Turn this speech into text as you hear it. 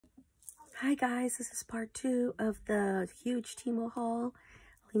Hi guys, this is part 2 of the huge Temu haul.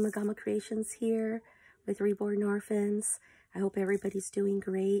 Lima Gama Creations here with Reborn Orphans. I hope everybody's doing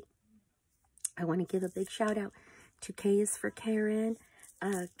great. I want to give a big shout out to K is for Karen,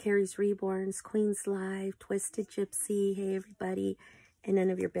 Carrie's Reborns, Queen's Live, Twisted Gypsy, hey everybody, and None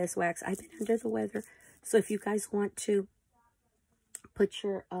of Your Best Wax. I've been under the weather, so if you guys want to put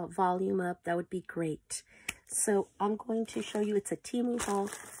your volume up, that would be great. So I'm going to show you, it's a Temu haul.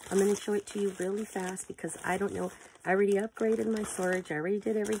 I'm going to show it to you really fast because I don't know. I already upgraded my storage. I already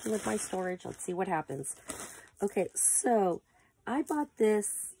did everything with my storage. Let's see what happens. Okay, so I bought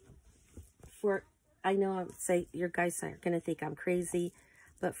this for, I know I would say your guys are going to think I'm crazy,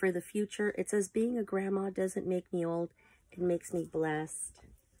 but for the future, it says being a grandma doesn't make me old. It makes me blessed.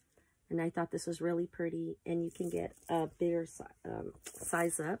 And I thought this was really pretty, and you can get a bigger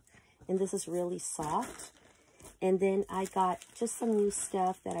size up. And this is really soft. And then I got just some new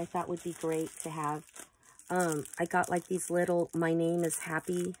stuff that I thought would be great to have. I got like these little, my name is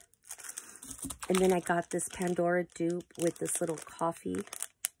Happy. And then I got this Pandora dupe with this little coffee.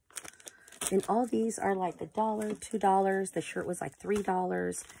 And all these are like $1, $2. The shirt was like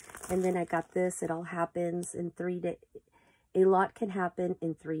 $3. And then I got this. It all happens in 3 days. A lot can happen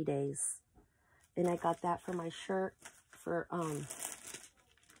in 3 days. And I got that for my shirt for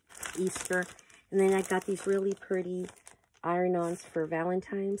Easter. And then I got these really pretty iron-ons for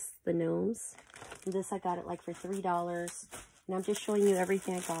Valentine's, the gnomes. And this I got it like for $3. And I'm just showing you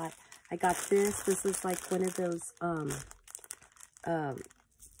everything I got. I got this. This is like one of those, oh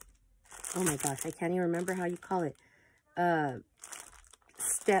my gosh, I can't even remember how you call it.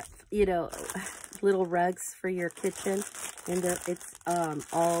 Step, you know, little rugs for your kitchen. And it's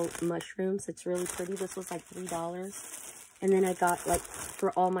all mushrooms. It's really pretty. This was like $3. And then I got like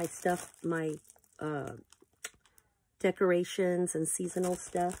for all my stuff, my decorations and seasonal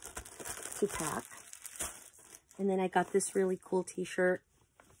stuff to pack. And then I got this really cool t-shirt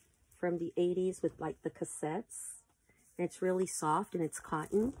from the 80s with like the cassettes. And it's really soft and it's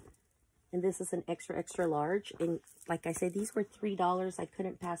cotton. And this is an extra, extra large. And like I said, these were $3. I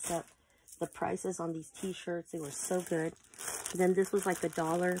couldn't pass up the prices on these t-shirts. They were so good. And then this was like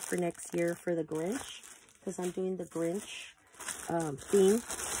 $1 for next year for the Grinch, because I'm doing the Grinch theme.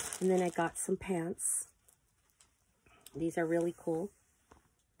 And then I got some pants. These are really cool.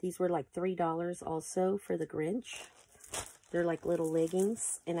 These were like $3 also for the Grinch. They're like little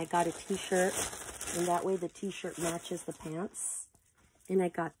leggings. And I got a t-shirt, and that way the t-shirt matches the pants. And I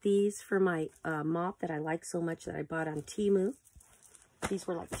got these for my mop that I like so much that I bought on Temu. These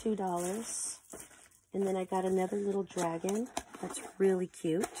were like $2. And then I got another little dragon. That's really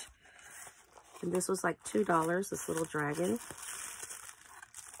cute. And this was like $2, this little dragon.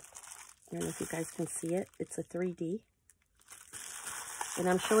 I don't know if you guys can see it. It's a 3D. And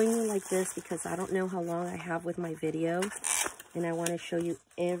I'm showing you like this because I don't know how long I have with my video. And I want to show you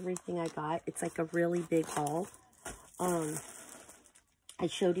everything I got. It's like a really big haul. I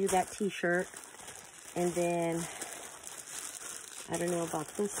showed you that t-shirt. And then, I don't know about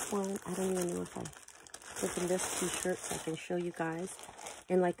this one. I don't even know if I put in this t-shirt so I can show you guys.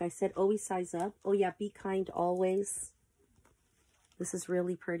 And like I said, always size up. Oh yeah, be kind always. This is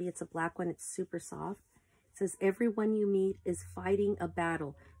really pretty. It's a black one. It's super soft. It says, everyone you meet is fighting a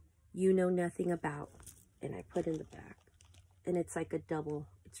battle you know nothing about. And I put in the back. And it's like a double.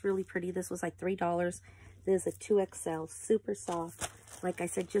 It's really pretty. This was like $3. This is a 2XL. Super soft. Like I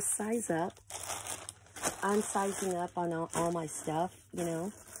said, just size up. I'm sizing up on all my stuff, you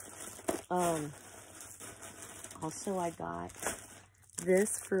know. Also, I got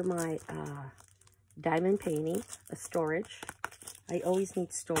this for my diamond painting, a storage. I always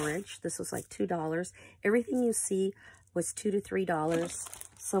need storage. This was like $2. Everything you see was $2 to $3.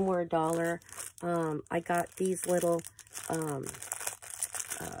 Some were $1. I got these little, I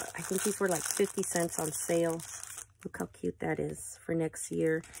think these were like 50 cents on sale. Look how cute that is for next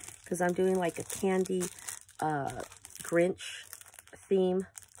year. Because I'm doing like a candy Grinch theme.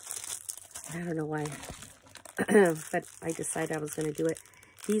 I don't know why. But I decided I was going to do it.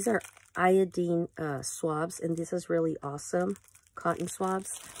 These are iodine swabs. And this is really awesome. Cotton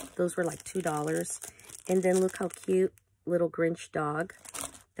swabs. Those were like $2. And then look how cute. Little Grinch dog.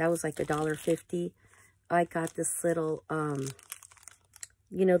 That was like $1.50. I got this little,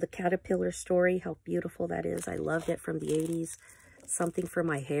 you know, the caterpillar story. How beautiful that is. I loved it from the 80s. Something for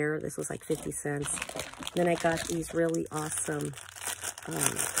my hair. This was like 50 cents. Then I got these really awesome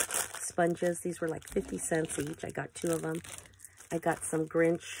sponges. These were like 50 cents each. I got 2 of them. I got some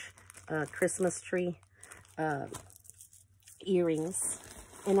Grinch Christmas tree earrings.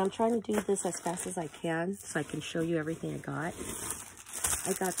 And I'm trying to do this as fast as I can so I can show you everything I got.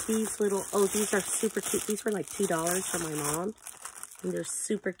 I got these little, oh, these are super cute. These were like $2 for my mom. And they're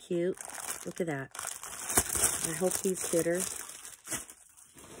super cute. Look at that. I hope these fit her.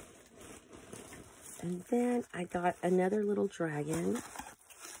 And then I got another little dragon.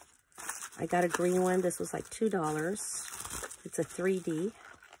 I got a green one. This was like $2. It's a 3D.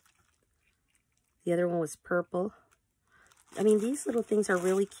 The other one was purple. I mean, these little things are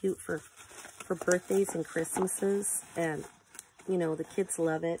really cute for birthdays and Christmases. And, you know, the kids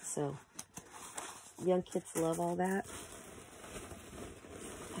love it. So, young kids love all that.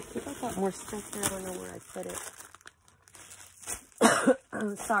 I think I got more stuff there. I don't know where I put it.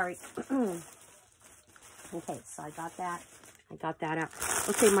 Sorry. Okay, so I got that. I got that out.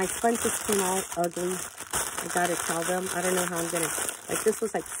 Okay, my sponges came all ugly. I gotta tell them. I don't know how I'm gonna, like, this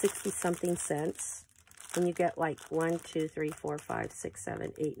was like 60-something cents. And you get like 1, 2, 3, 4, 5, 6,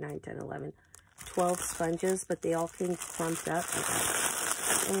 7, 8, 9, 10, 11, 12 sponges, but they all came clumped up.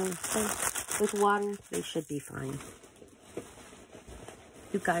 So with water, they should be fine.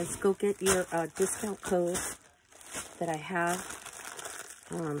 You guys, go get your discount code that I have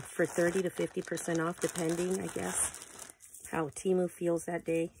for 30 to 50% off, depending, I guess, how Temu feels that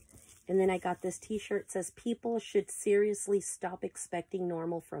day. And then I got this t-shirt. It says, people should seriously stop expecting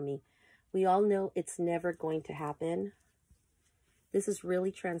normal from me. We all know it's never going to happen. This is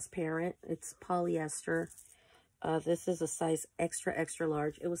really transparent. It's polyester. This is a size extra, extra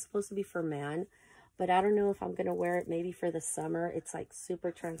large. It was supposed to be for man, but I don't know if I'm going to wear it maybe for the summer. It's like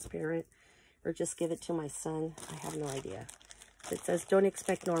super transparent, or just give it to my son. I have no idea. It says, don't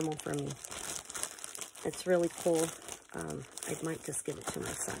expect normal from me. It's really cool. I might just give it to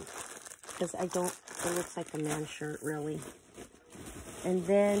my son, because I don't, it looks like a man shirt, really. And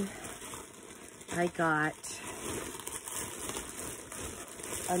then I got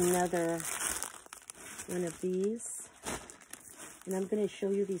another one of these. And I'm going to show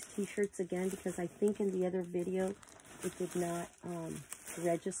you these t-shirts again, because I think in the other video it did not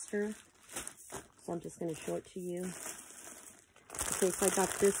register. So I'm just going to show it to you. Okay, so I got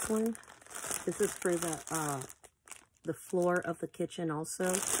this one. This is for the floor of the kitchen also.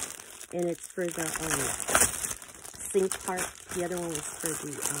 And it's for the sink part. The other one was for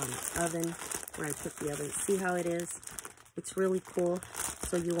the oven, where I put the oven. See how it is? It's really cool,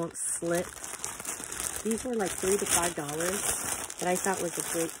 so you won't slip. These were like $3 to $5, that I thought was a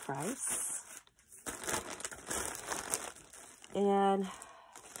great price. And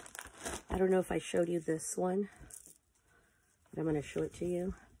I don't know if I showed you this one, but I'm going to show it to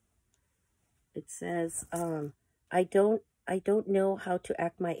you. It says, I don't know how to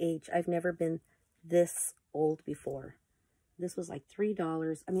act my age. I've never been this old before. This was like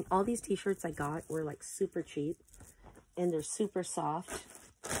 $3. I mean, all these t-shirts I got were like super cheap, and they're super soft.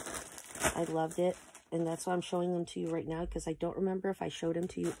 I loved it, and that's why I'm showing them to you right now, because I don't remember if I showed them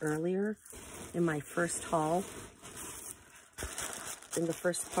to you earlier in my first haul, in the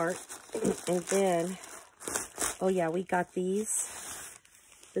first part. And then, oh yeah, we got these.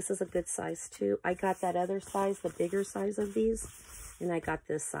 This is a good size too. I got that other size, the bigger size of these, and I got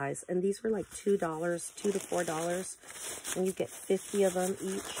this size. And these were like $2, $2 to $4, and you get 50 of them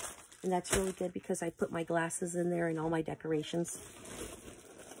each. And that's really good, because I put my glasses in there and all my decorations.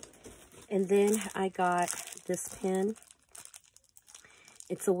 And then I got this pin.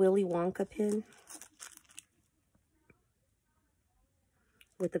 It's a Willy Wonka pin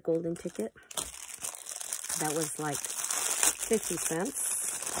with a golden ticket. That was like 50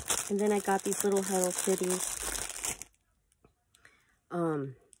 cents. And then I got these little Hello Kitties.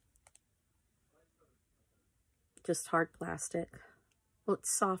 Just hard plastic. Well,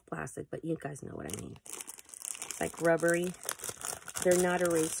 it's soft plastic, but you guys know what I mean. It's like rubbery. They're not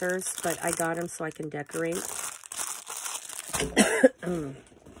erasers, but I got them so I can decorate.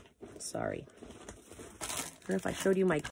 Sorry. I don't know if I showed you my